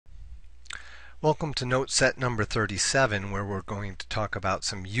Welcome to note set number 37, where we're going to talk about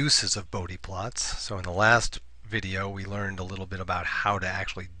some uses of Bode plots. So in the last video we learned a little bit about how to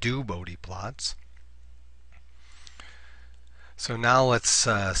actually do Bode plots. So now let's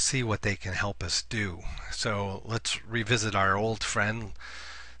see what they can help us do. So let's revisit our old friend,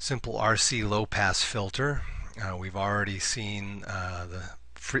 simple RC low pass filter. We've already seen the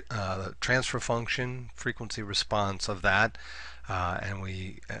transfer function, frequency response of that. And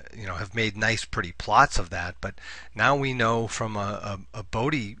we have made nice pretty plots of that, but now we know from a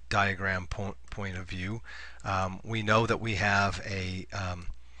Bode diagram point of view, we know that we have a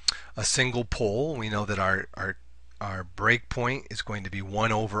single pole. We know that our breakpoint is going to be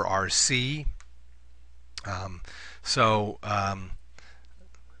 1 over RC.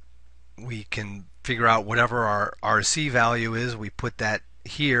 We can figure out whatever our RC value is. We put that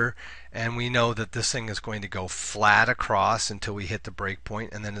here, and we know that this thing is going to go flat across until we hit the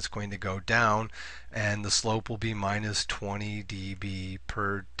breakpoint, and then it's going to go down, and the slope will be minus 20 dB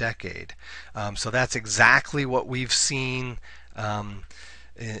per decade. So that's exactly what we've seen in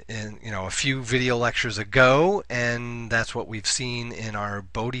a few video lectures ago, and that's what we've seen in our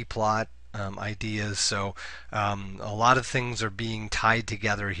Bode plot ideas. So a lot of things are being tied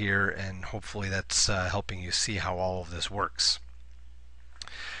together here, and hopefully that's helping you see how all of this works.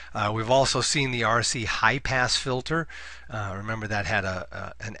 We've also seen the RC high pass filter. Remember that had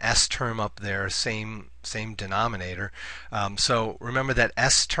an S term up there, same denominator. So remember that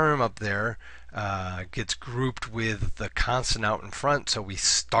S term up there gets grouped with the constant out in front. So we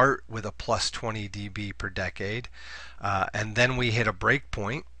start with a plus 20 dB per decade, and then we hit a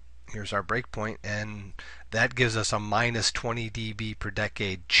breakpoint. Here's our breakpoint, and that gives us a minus 20 dB per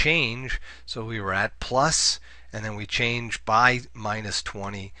decade change. So we were at plus, and then we change by minus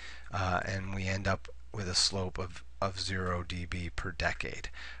 20, and we end up with a slope of 0 dB per decade.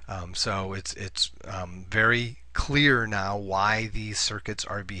 So it's very clear now why these circuits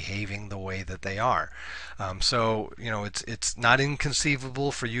are behaving the way that they are. So it's not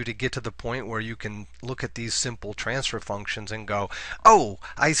inconceivable for you to get to the point where you can look at these simple transfer functions and go, oh,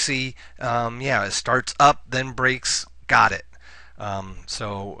 I see, yeah, it starts up, then breaks, got it.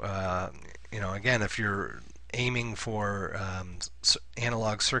 Again, if you're aiming for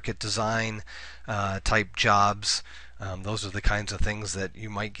analog circuit design type jobs, those are the kinds of things that you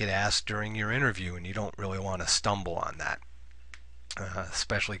might get asked during your interview, and you don't really want to stumble on that,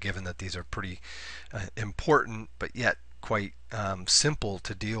 especially given that these are pretty important but yet quite simple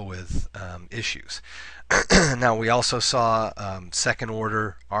to deal with issues. Now we also saw second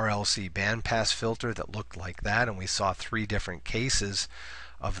order RLC bandpass filter that looked like that, and we saw 3 different cases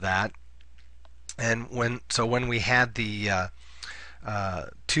of that. And when we had the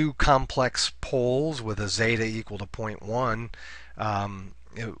 2 complex poles with a zeta equal to 0.1,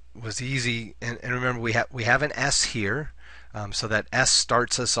 it was easy. And remember, we have an S here, so that S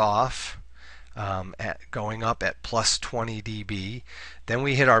starts us off at going up at plus 20 dB. Then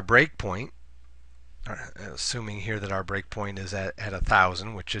we hit our breakpoint, assuming here that our breakpoint is at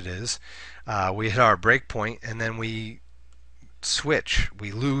 1,000, which it is. We hit our breakpoint, and then we switch,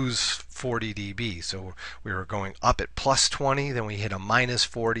 we lose 40 dB. So we were going up at plus 20, then we hit a minus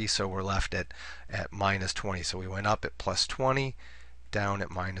 40, so we're left at minus 20. So we went up at plus 20, down at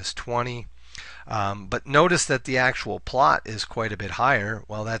minus 20. But notice that the actual plot is quite a bit higher.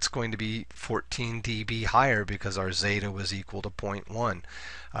 Well, that's going to be 14 dB higher because our zeta was equal to 0.1.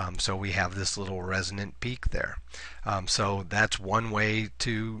 So we have this little resonant peak there. So that's one way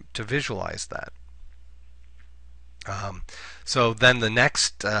to visualize that. So then the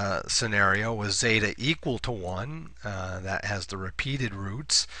next scenario was zeta equal to 1. That has the repeated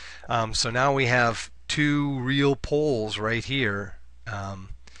roots. So now we have 2 real poles right here.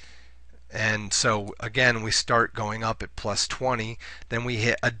 And so again, we start going up at plus 20. Then we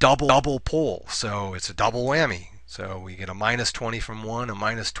hit a double pole. So it's a double whammy. So we get a minus 20 from one, a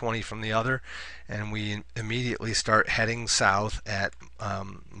minus 20 from the other, and we immediately start heading south at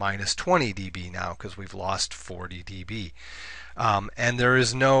minus 20 dB now because we've lost 40 dB. And there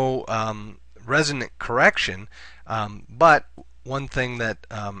is no resonant correction, but one thing that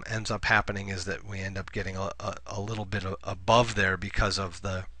ends up happening is that we end up getting a little bit above there because of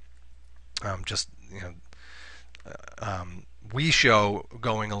the we show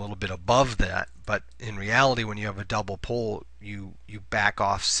going a little bit above that, but in reality when you have a double pole you back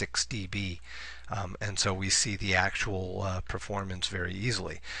off 6 dB, and so we see the actual performance very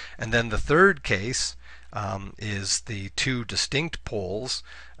easily. And then the third case is the 2 distinct poles,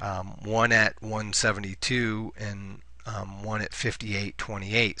 one at 172 and one at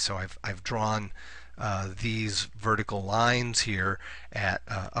 5828. So I've drawn these vertical lines here at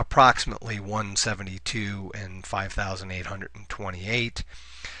a approximately 172 and 5,828.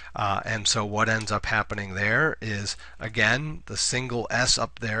 And so what ends up happening there is, again, the single S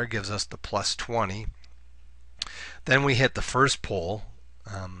up there gives us the plus 20. Then we hit the first pole.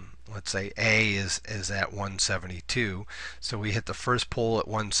 Let's say A is at 172. So we hit the first pole at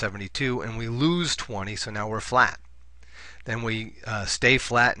 172 and we lose 20, so now we're flat. Then we stay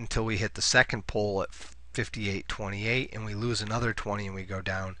flat until we hit the second pole at 58.28 and we lose another 20 and we go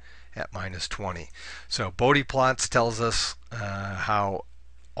down at minus 20. So Bode plots tells us how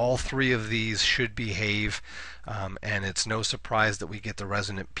all three of these should behave, and it's no surprise that we get the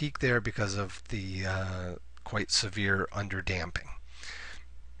resonant peak there because of the quite severe underdamping.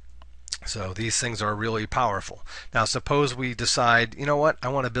 So these things are really powerful. Now suppose we decide, you know what, I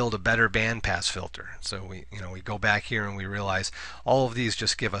want to build a better bandpass filter. So we go back here and we realize all of these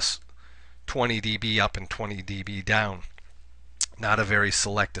just give us 20 dB up and 20 dB down. Not a very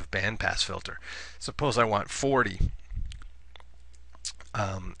selective bandpass filter. Suppose I want 40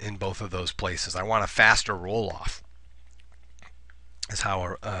 in both of those places. I want a faster roll-off. Is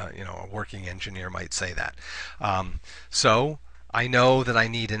how a working engineer might say that. So I know that I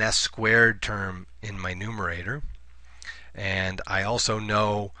need an S squared term in my numerator, and I also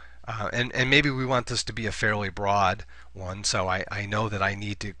know, and maybe we want this to be a fairly broad one, so I know that I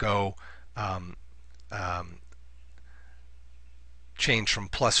need to go change from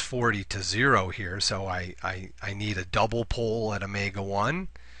plus 40 to 0 here, so I need a double pole at omega 1,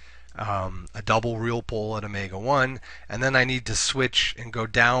 a double real pole at omega 1, and then I need to switch and go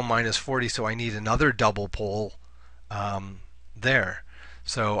down minus 40, so I need another double pole there.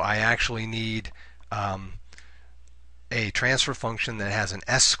 So I actually need a transfer function that has an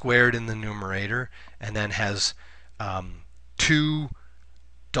S squared in the numerator and then has two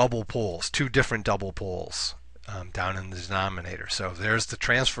different double poles down in the denominator. So there's the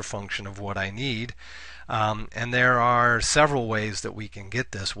transfer function of what I need. And there are several ways that we can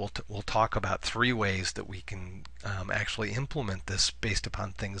get this. We'll talk about 3 ways that we can actually implement this based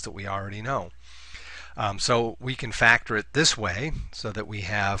upon things that we already know. So we can factor it this way, so that we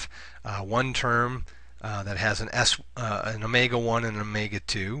have one term that has an omega 1 and an omega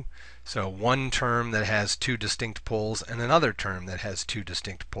 2. So one term that has 2 distinct poles and another term that has 2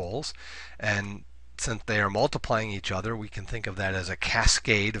 distinct poles. And since they are multiplying each other, we can think of that as a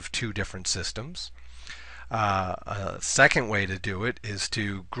cascade of 2 different systems. A second way to do it is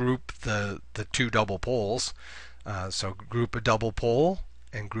to group the 2 double poles. So group a double pole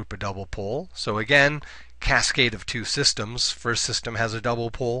and group a double pole. So again, cascade of 2 systems. First system has a double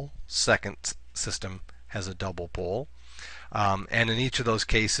pole, second system has a double pole. And in each of those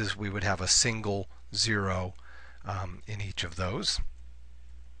cases we would have a single 0 in each of those.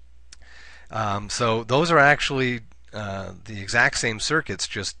 So those are actually the exact same circuits,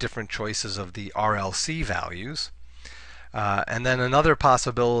 just different choices of the RLC values. And then another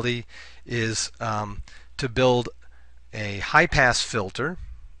possibility is to build a high-pass filter,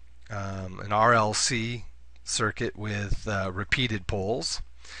 an RLC circuit with repeated poles,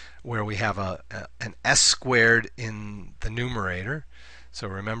 where we have an S squared in the numerator. So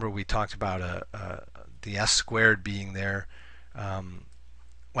remember we talked about the S squared being there.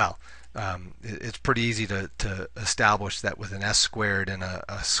 It's pretty easy to establish that with an S squared and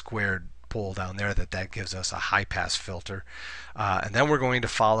a squared pole down there, that gives us a high-pass filter. And then we're going to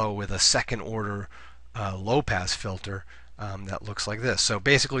follow with a second order low-pass filter that looks like this. So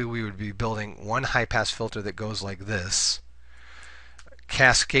basically we would be building one high-pass filter that goes like this,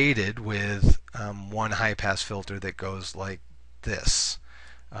 cascaded with one high-pass filter that goes like this.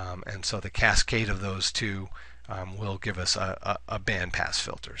 And so the cascade of those two will give us a bandpass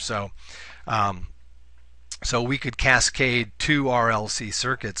filter. So so we could cascade 2 RLC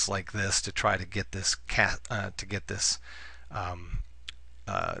circuits like this to try to get this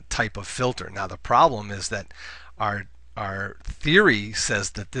type of filter. Now the problem is that our theory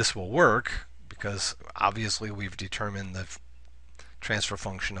says that this will work, because obviously we've determined the transfer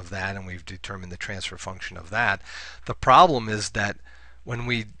function of that and we've determined the transfer function of that. The problem is that when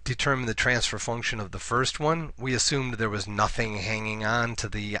we determined the transfer function of the first one, we assumed there was nothing hanging on to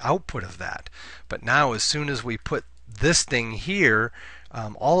the output of that. But now as soon as we put this thing here,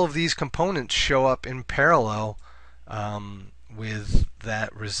 all of these components show up in parallel with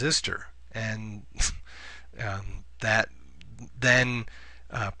that resistor, and that then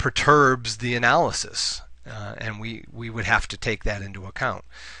perturbs the analysis, and we would have to take that into account.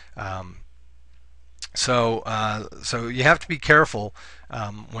 So you have to be careful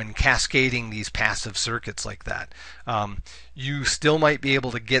when cascading these passive circuits like that. You still might be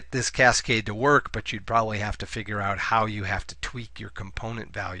able to get this cascade to work, but you'd probably have to figure out how you have to tweak your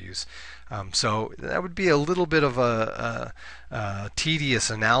component values. So that would be a little bit of a tedious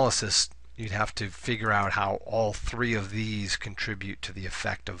analysis. You'd have to figure out how all three of these contribute to the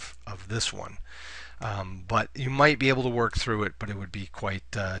effect of this one. But you might be able to work through it, but it would be quite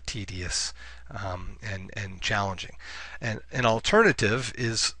tedious and challenging. And an alternative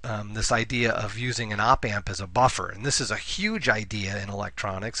is this idea of using an op amp as a buffer. And this is a huge idea in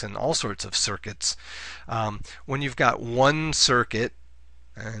electronics and all sorts of circuits. When you've got one circuit,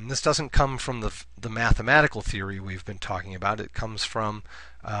 and this doesn't come from the mathematical theory we've been talking about, it comes from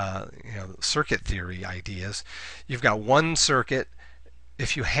circuit theory ideas. You've got one circuit.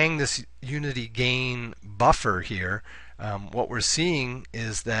 If you hang this unity gain buffer here, what we're seeing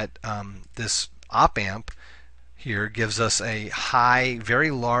is that this op amp here gives us a high, very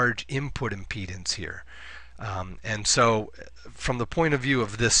large input impedance here. And so from the point of view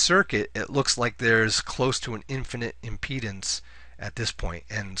of this circuit, it looks like there's close to an infinite impedance at this point.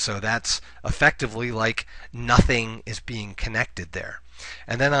 And so that's effectively like nothing is being connected there.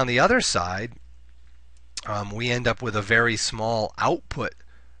 And then on the other side, we end up with a very small output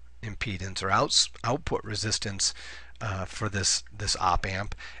impedance or output resistance for this op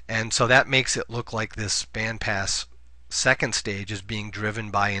amp, and so that makes it look like this bandpass second stage is being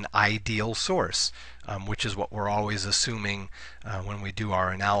driven by an ideal source, which is what we're always assuming when we do our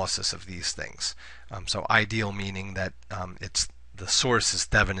analysis of these things. So ideal meaning that it's the source's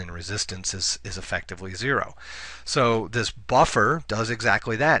Thevenin resistance is effectively zero. So this buffer does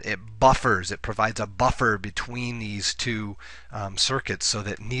exactly that. It buffers. It provides a buffer between these two circuits so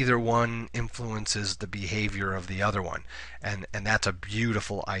that neither one influences the behavior of the other one. And that's a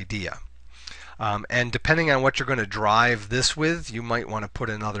beautiful idea. And depending on what you're going to drive this with, you might want to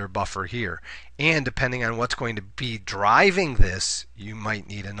put another buffer here. And depending on what's going to be driving this, you might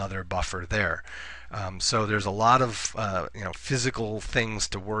need another buffer there. So there's a lot of physical things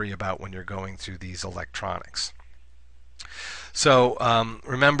to worry about when you're going through these electronics. So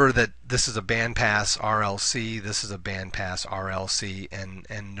remember that this is a bandpass RLC, this is a bandpass RLC,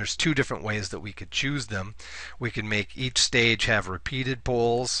 and there's two different ways that we could choose them. We could make each stage have repeated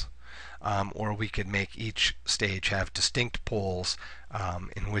poles, or we could make each stage have distinct poles,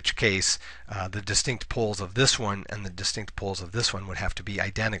 in which case the distinct poles of this one and the distinct poles of this one would have to be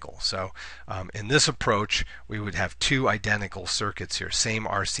identical. So in this approach, we would have two identical circuits here, same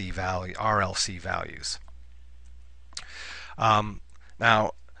RLC values.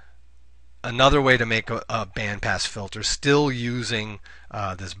 Now, another way to make a bandpass filter, still using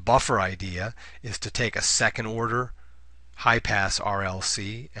this buffer idea, is to take a second order high pass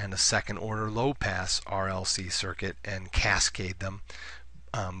RLC and a second order low pass RLC circuit and cascade them,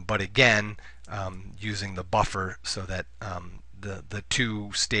 but again using the buffer so that the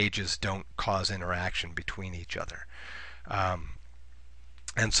two stages don't cause interaction between each other.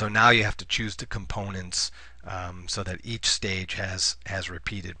 And so now you have to choose the components so that each stage has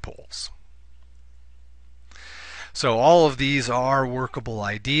repeated poles. So all of these are workable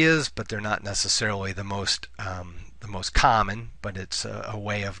ideas, but they're not necessarily the most common, but it's a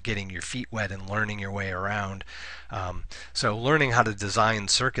way of getting your feet wet and learning your way around. So learning how to design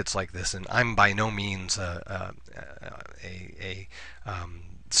circuits like this, and I'm by no means a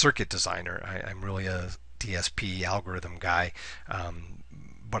circuit designer. I'm really a DSP algorithm guy,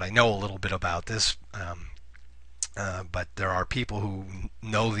 but I know a little bit about this. But there are people who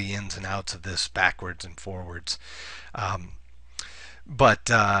know the ins and outs of this backwards and forwards.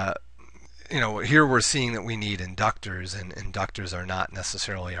 Here we're seeing that we need inductors, and inductors are not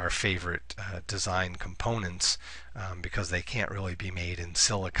necessarily our favorite design components because they can't really be made in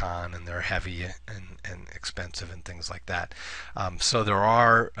silicon, and they're heavy and expensive and things like that. So there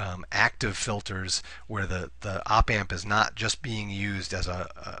are active filters where the op amp is not just being used as a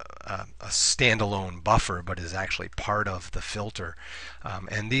standalone buffer, but is actually part of the filter.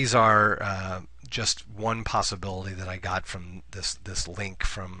 And these are just one possibility that I got from this link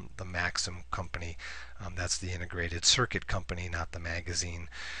from the Maxim company. That's the integrated circuit company, not the magazine.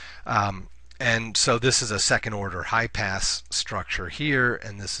 And so this is a second order high pass structure here,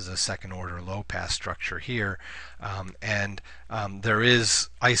 and this is a second order low pass structure here. There is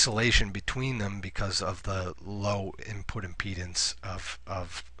isolation between them because of the low input impedance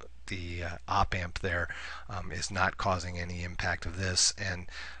of the op amp there is not causing any impact of this, and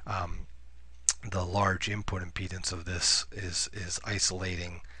the large input impedance of this is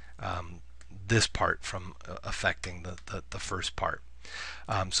isolating this part from affecting the first part.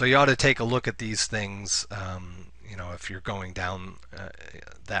 So you ought to take a look at these things. If you're going down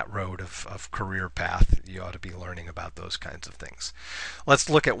that road of career path, you ought to be learning about those kinds of things. Let's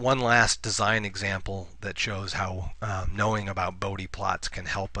look at one last design example that shows how knowing about Bode plots can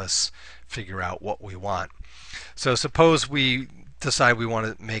help us figure out what we want. So suppose we decide we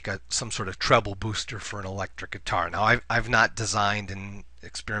want to make some sort of treble booster for an electric guitar. Now I've not designed and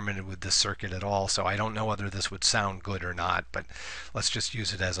experimented with this circuit at all, so I don't know whether this would sound good or not, but let's just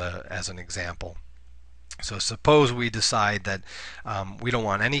use it as an example. So suppose we decide that we don't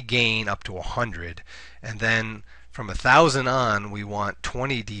want any gain up to 100, and then from 1,000 on we want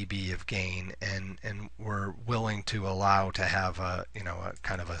 20 dB of gain, and we're willing to allow to have a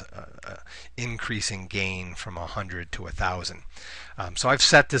kind of a increasing gain from 100 to 1,000. So I've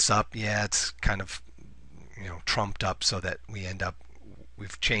set this up. Yeah, it's kind of trumped up so that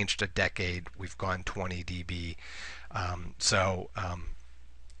we've changed a decade. We've gone 20 dB.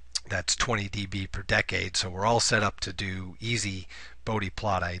 That's 20 dB per decade, so we're all set up to do easy Bode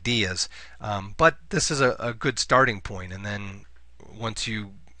plot ideas. But this is a good starting point, and then once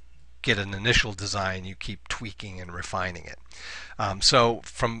you get an initial design, you keep tweaking and refining it. So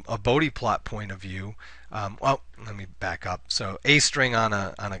from a Bode plot point of view, well, let me back up. So A string on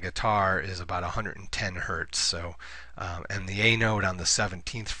a guitar is about 110 hertz. So and the A note on the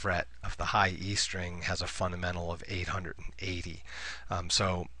 17th fret of the high E string has a fundamental of 880.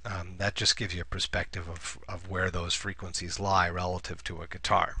 That just gives you a perspective of where those frequencies lie relative to a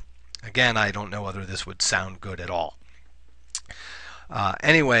guitar. Again, I don't know whether this would sound good at all.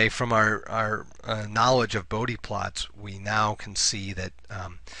 Anyway, from our knowledge of Bode plots, we now can see that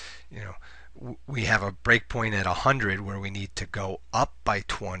we have a breakpoint at 100 where we need to go up by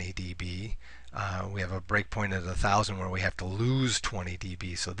 20 dB. We have a breakpoint at 1,000 where we have to lose 20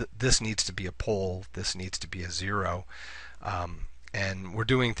 dB. So this needs to be a pole. This needs to be a 0. And we're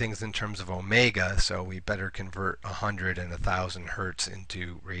doing things in terms of omega, so we better convert 100 and 1,000 hertz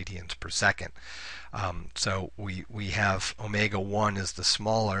into radians per second. So we have omega 1 is the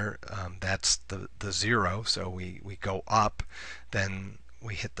smaller, that's the 0, so we go up, then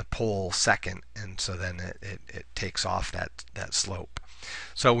we hit the pole second, and so then it takes off that slope.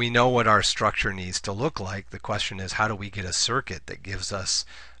 So we know what our structure needs to look like. The question is, how do we get a circuit that gives us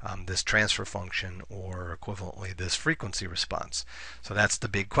this transfer function, or equivalently this frequency response? So that's the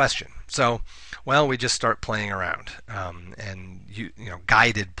big question. So, well, we just start playing around, and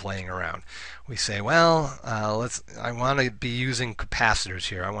guided playing around. We say, well, I want to be using capacitors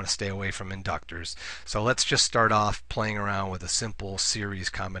here. I want to stay away from inductors. So let's just start off playing around with a simple series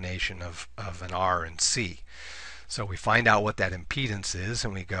combination of an R and C. So we find out what that impedance is,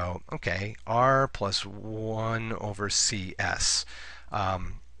 and we go, okay, R plus 1 over CS.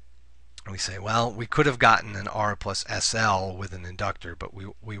 We say, well, we could have gotten an R plus SL with an inductor, but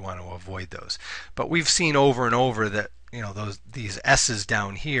we want to avoid those. But we've seen over and over that these S's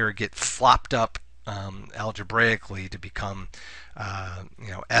down here get flopped up algebraically to become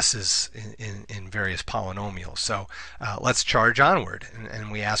S's in various polynomials. So let's charge onward,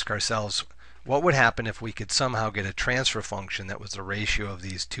 and we ask ourselves, what would happen if we could somehow get a transfer function that was the ratio of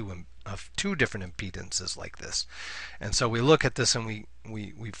these two different impedances like this? And so we look at this and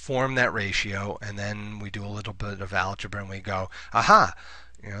we form that ratio, and then we do a little bit of algebra and we go, aha,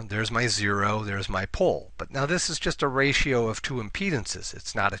 there's my 0, there's my pole. But now this is just a ratio of two impedances.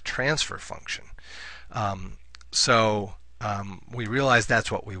 It's not a transfer function. We realize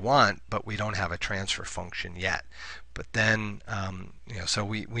that's what we want, but we don't have a transfer function yet. But then, so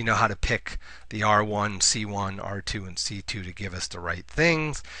we know how to pick the R1, C1, R2, and C2 to give us the right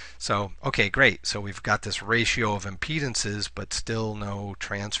things. So, okay, great. So we've got this ratio of impedances, but still no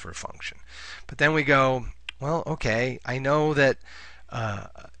transfer function. But then we go, well, okay, I know that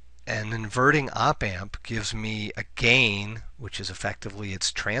an inverting op amp gives me a gain, which is effectively its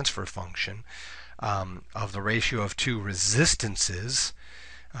transfer function, of the ratio of two resistances.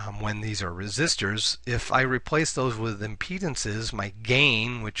 When these are resistors, if I replace those with impedances, my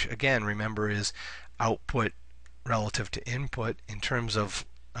gain, which again, remember, is output relative to input in terms of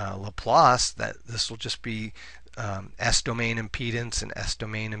Laplace, that this will just be S-domain impedance and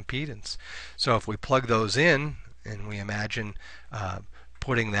S-domain impedance. So if we plug those in, and we imagine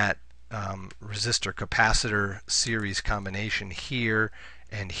putting that resistor capacitor series combination here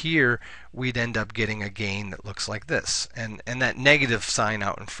and here, we'd end up getting a gain that looks like this. And that negative sign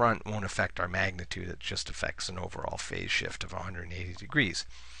out in front won't affect our magnitude. It just affects an overall phase shift of 180 degrees.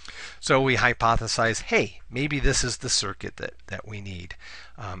 So we hypothesize, hey, maybe this is the circuit that we need.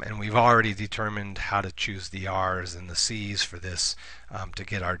 And we've already determined how to choose the R's and the C's for this to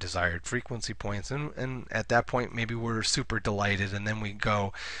get our desired frequency points. And at that point, maybe we're super delighted, and then we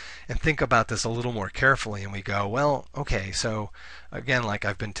go and think about this a little more carefully, and we go, well, okay, so again, like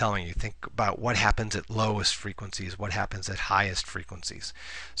I've been telling you, think about what happens at lowest frequencies, what happens at highest frequencies.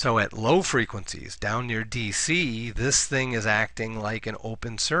 So at low frequencies, down near DC, this thing is acting like an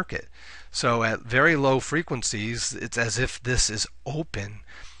open circuit. So at very low frequencies, it's as if this is open,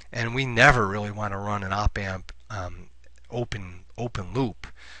 and we never really want to run an op-amp open loop.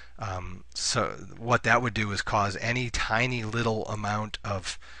 So what that would do is cause any tiny little amount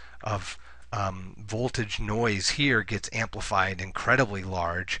of voltage noise here gets amplified incredibly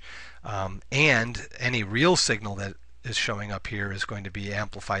large, and any real signal that is showing up here is going to be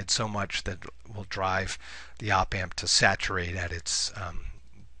amplified so much that will drive the op-amp to saturate at its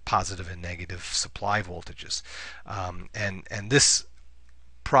positive and negative supply voltages. And this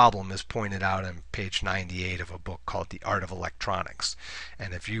problem is pointed out on page 98 of a book called The Art of Electronics.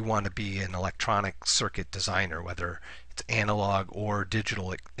 And if you want to be an electronic circuit designer, whether it's analog or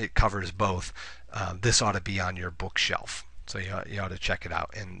digital, it covers both. This ought to be on your bookshelf. So you ought to check it out.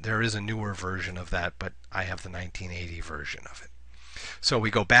 And there is a newer version of that, but I have the 1980 version of it. So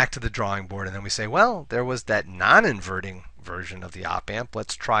we go back to the drawing board, and then we say, well, there was that non-inverting version of the op-amp.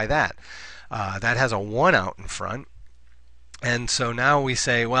 Let's try that. That has a 1 out in front. And so now we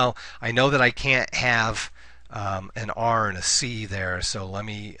say, well, I know that I can't have an R and a C there, so let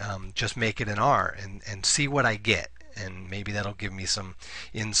me just make it an R and see what I get. And maybe that'll give me some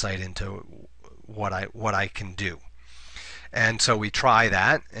insight into what I can do. And so we try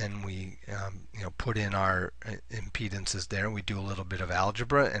that, and we put in our impedances there. We do a little bit of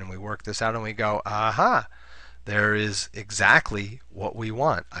algebra, and we work this out, and we go, aha, there is exactly what we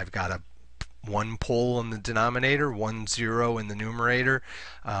want. I've got a 1 pole in the denominator, 1 0 in the numerator,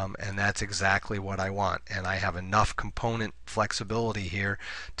 and that's exactly what I want. And I have enough component flexibility here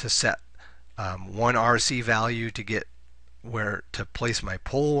to set one RC value to get where to place my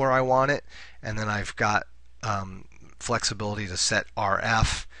pole where I want it, and then I've got flexibility to set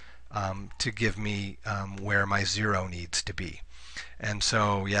RF to give me where my 0 needs to be. And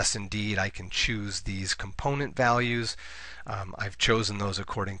so, yes, indeed, I can choose these component values. I've chosen those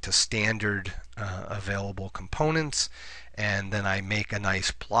according to standard available components, and then I make a nice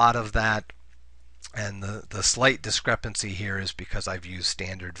plot of that. And the slight discrepancy here is because I've used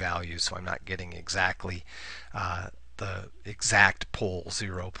standard values, so I'm not getting exactly the exact pole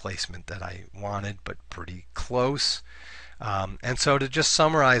 0 placement that I wanted, but pretty close. And so to just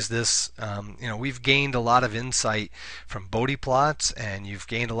summarize this, we've gained a lot of insight from Bode plots, and you've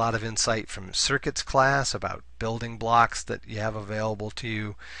gained a lot of insight from circuits class about building blocks that you have available to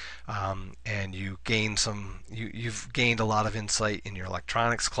you, and you've gained a lot of insight in your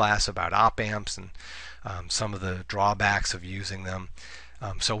electronics class about op-amps and some of the drawbacks of using them.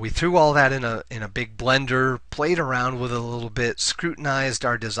 So we threw all that in a big blender, played around with it a little bit, scrutinized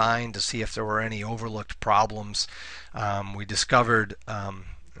our design to see if there were any overlooked problems. We discovered, well,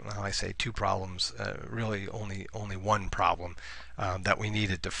 I say 2 problems, really only 1 problem that we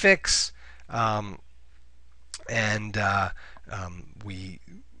needed to fix, and we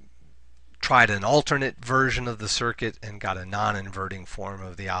tried an alternate version of the circuit and got a non-inverting form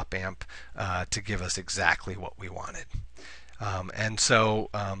of the op-amp to give us exactly what we wanted. And so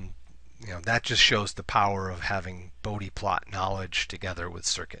that just shows the power of having Bode plot knowledge together with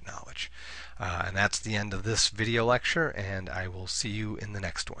circuit knowledge. And that's the end of this video lecture, and I will see you in the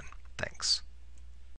next one. Thanks.